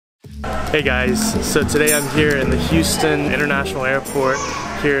Hey guys, so today I'm here in the Houston International Airport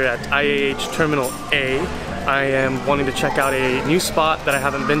here at IAH Terminal A. I am wanting to check out a new spot that I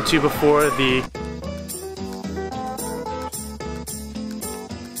haven't been to before, the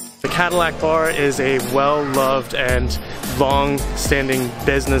Cadillac bar is a well-loved and long-standing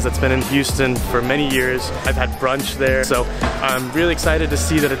business that's been in Houston for many years. I've had brunch there, so I'm really excited to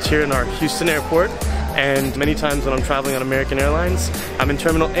see that it's here in our Houston airport. And many times when I'm traveling on American Airlines, I'm in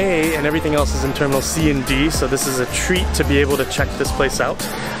Terminal A and everything else is in Terminal C and D, so this is a treat to be able to check this place out.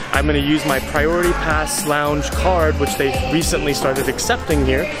 I'm going to use my Priority Pass Lounge card, which they recently started accepting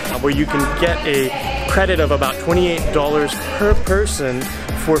here, where you can get a credit of about $28 per person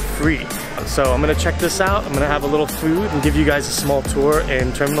for free. So I'm going to check this out, I'm going to have a little food and give you guys a small tour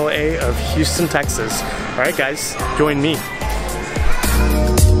in Terminal A of Houston, Texas. Alright guys, join me.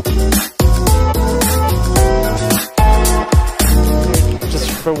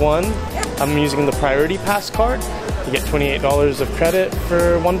 For one, I'm using the Priority Pass card. You get $28 of credit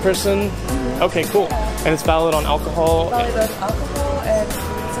for one person. Okay, cool. And it's valid on alcohol. Valid on alcohol and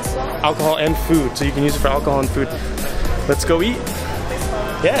foods as well. Alcohol and food, so you can use it for alcohol and food. Let's go eat.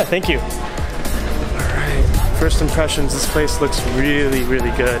 Yeah, thank you. Alright, first impressions, this place looks really,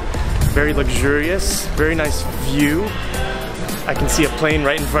 really good. Very luxurious, very nice view. I can see a plane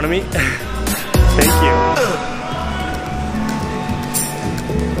right in front of me. Thank you.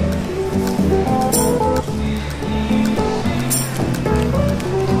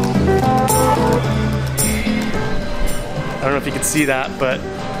 I don't know if you can see that, but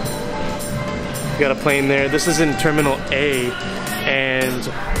we got a plane there. This is in Terminal A, and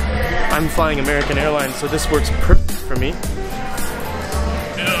I'm flying American Airlines, so this works perfect for me.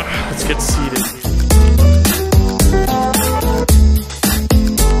 Let's get seated.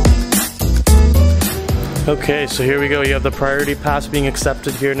 Okay, so here we go. You have the Priority Pass being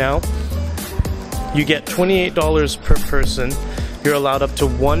accepted here now. You get $28 per person. You're allowed up to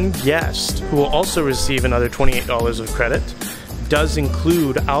one guest who will also receive another $28 of credit. Does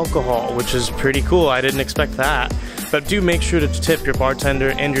include alcohol, which is pretty cool. I didn't expect that. But do make sure to tip your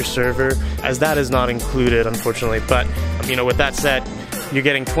bartender and your server, as that is not included, unfortunately. But, you know, with that said, you're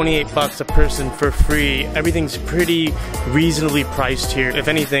getting 28 bucks a person for free. Everything's pretty reasonably priced here. If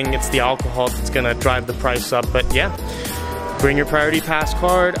anything, it's the alcohol that's gonna drive the price up. But yeah. Bring your Priority Pass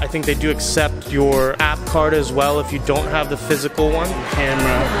card. I think they do accept your app card as well if you don't have the physical one.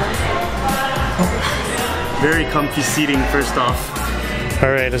 Camera. Very comfy seating first off.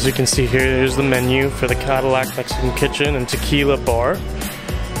 Alright, as you can see here, here's the menu for the Cadillac Mexican Kitchen and Tequila Bar.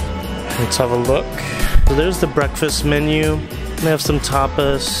 Let's have a look. So there's the breakfast menu. They have some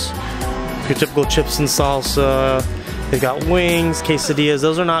tapas, your typical chips and salsa. They've got wings, quesadillas.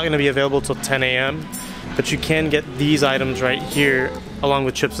 Those are not going to be available till 10 a.m. But you can get these items right here along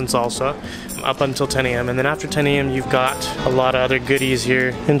with chips and salsa up until 10 a.m. And then after 10 a.m. you've got a lot of other goodies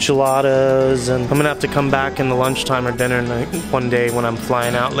here. Enchiladas, and I'm gonna have to come back in the lunchtime or dinner night one day when I'm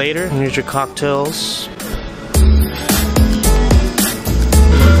flying out later. And here's your cocktails.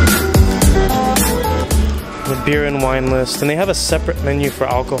 The beer and wine list. And they have a separate menu for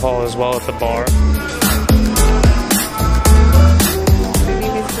alcohol as well at the bar.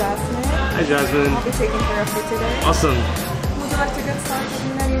 Hi Jasmine. I'll be taking care of you today. Awesome. Would you like to get started?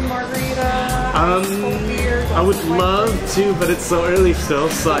 Any margarita? Cold beer? I would love to, but it's so early still,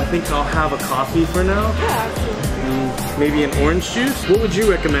 so I think I'll have a coffee for now. Yeah, absolutely. Maybe an orange juice? What would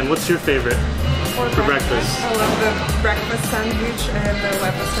you recommend? What's your favorite for breakfast? I love the breakfast sandwich and the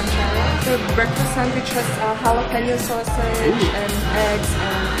huevos rancheros. The breakfast sandwich has jalapeno sausage and eggs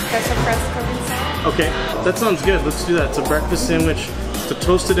and queso fresco inside. Okay, that sounds good. Let's do that. It's a breakfast sandwich. It's a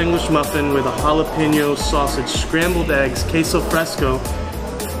toasted English muffin with a jalapeno sausage, scrambled eggs, queso fresco,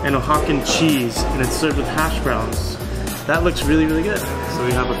 and Oaxacan cheese, and it's served with hash browns. That looks really, really good. So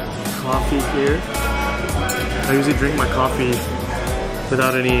we have a coffee here. I usually drink my coffee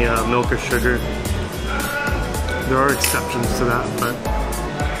without any milk or sugar. There are exceptions to that, but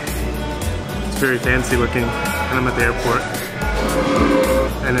it's very fancy looking, and I'm at the airport,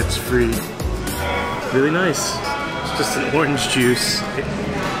 and it's free. Really nice. It's just an orange juice.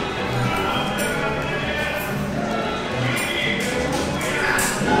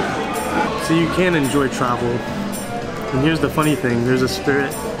 So you can enjoy travel. And here's the funny thing, there's a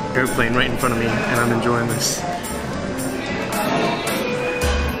Spirit airplane right in front of me, and I'm enjoying this.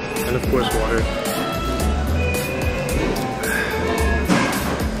 And of course water.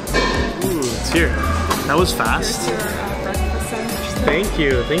 Ooh, it's here. That was fast. Thank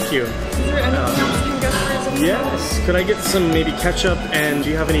you, thank you. Is there anything else you can get for us? Yes. Could I get some maybe ketchup, and do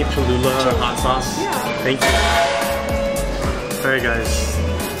you have any Cholula or hot sauce? Yeah. Thank you. Alright guys,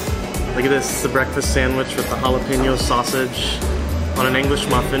 Look at this, the breakfast sandwich with the jalapeno sausage on an English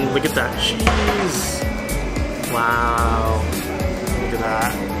muffin. Look at that cheese. Wow. Look at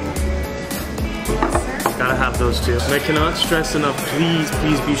that. Gotta have those too. And I cannot stress enough, please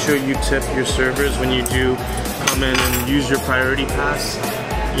be sure you tip your servers when you do come in and use your priority pass.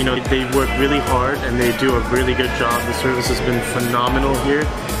 You know, they work really hard and they do a really good job. The service has been phenomenal here.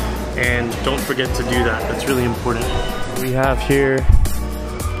 And don't forget to do that. That's really important. We have here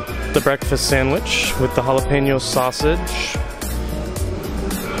the breakfast sandwich with the jalapeno sausage.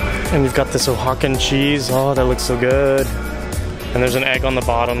 And you've got this Oaxacan cheese. Oh, that looks so good. And there's an egg on the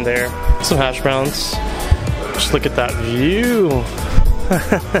bottom there. Some hash browns. Just look at that view.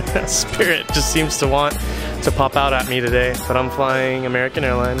 Spirit just seems to want to pop out at me today. But I'm flying American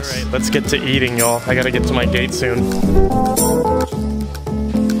Airlines. All right, let's get to eating, y'all. I gotta get to my gate soon.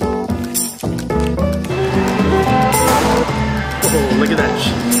 Oh, look at that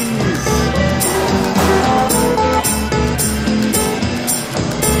cheese.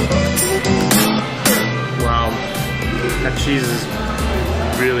 Wow, that cheese is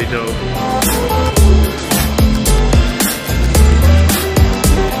really dope.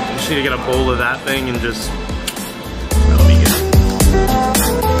 Just need to get a bowl of that thing and just, that'll be good.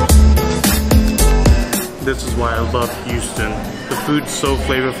 This is why I love Houston. The food's so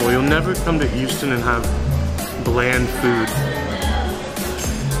flavorful. You'll never come to Houston and have bland food.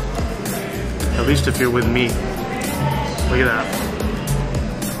 At least if you're with me. Look at that.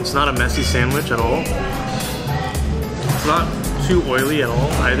 It's not a messy sandwich at all. It's not too oily at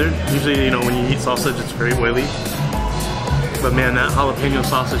all either. Usually, you know, when you eat sausage, it's very oily. But man, that jalapeno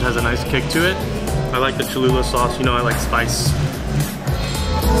sausage has a nice kick to it. I like the Cholula sauce. You know, I like spice.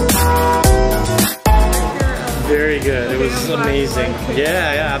 Very good. It was amazing.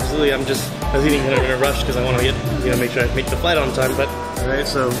 Yeah, absolutely. I was eating in a rush because I want to get, make sure I make the flight on time. But all right,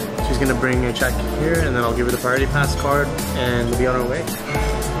 so she's gonna bring a check here, and then I'll give her the priority pass card, and we'll be on our way.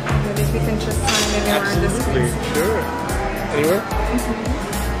 Maybe we can just sign anywhere in this place. Sure. Anywhere?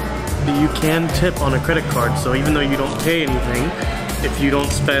 But you can tip on a credit card, so even though you don't pay anything, if you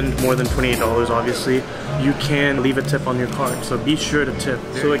don't spend more than $28, obviously, you can leave a tip on your card, so be sure to tip.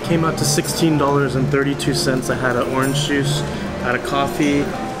 So it came out to $16.32. I had an orange juice, I had a coffee,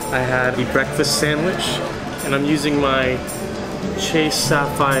 I had the breakfast sandwich, and I'm using my Chase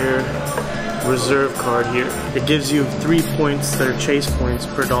Sapphire Reserve card here. It gives you 3 points that are Chase points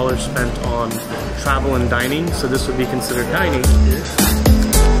per dollar spent on travel and dining, so this would be considered dining here.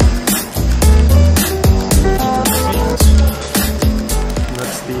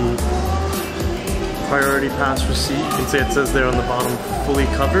 Priority pass receipt. You can see it says there on the bottom, fully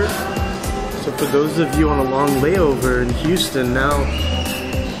covered. So for those of you on a long layover in Houston, now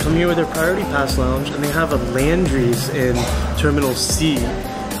come here with their priority pass lounge, and they have a Landry's in Terminal C.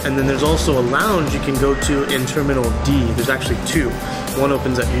 And then there's also a lounge you can go to in Terminal D. There's actually two. One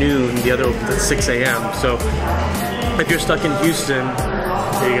opens at noon, the other opens at 6 a.m. So if you're stuck in Houston,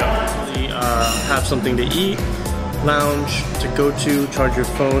 there you go. You have something to eat, lounge to go to, charge your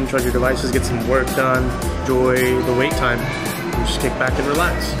phone, charge your devices, get some work done, enjoy the wait time, and just kick back and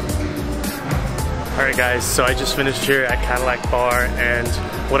relax. Alright guys, so I just finished here at Cadillac Bar, and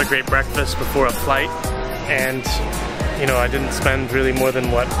what a great breakfast before a flight. And you know, I didn't spend really more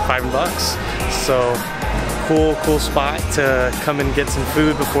than what, $5. So cool spot to come and get some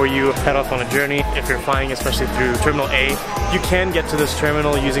food before you head off on a journey. If you're flying, especially through Terminal A, you can get to this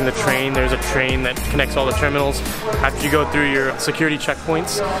terminal using the train. There's a train that connects all the terminals after you go through your security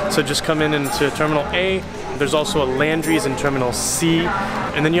checkpoints. So just come in into Terminal A. There's also a Landry's in Terminal C,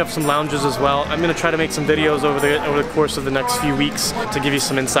 and then you have some lounges as well. I'm gonna try to make some videos over the course of the next few weeks to give you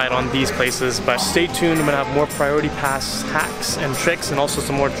some insight on these places, but stay tuned. I'm gonna have more priority pass hacks and tricks, and also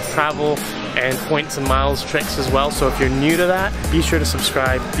some more travel and points and miles tricks as well. So if you're new to that, be sure to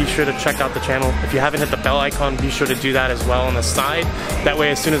subscribe, be sure to check out the channel. If you haven't hit the bell icon, be sure to do that as well on the side. That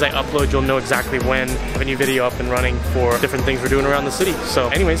way, as soon as I upload, you'll know exactly when I have a new video up and running for different things we're doing around the city. So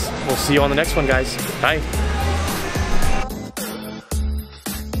anyways, we'll see you on the next one, guys. Bye.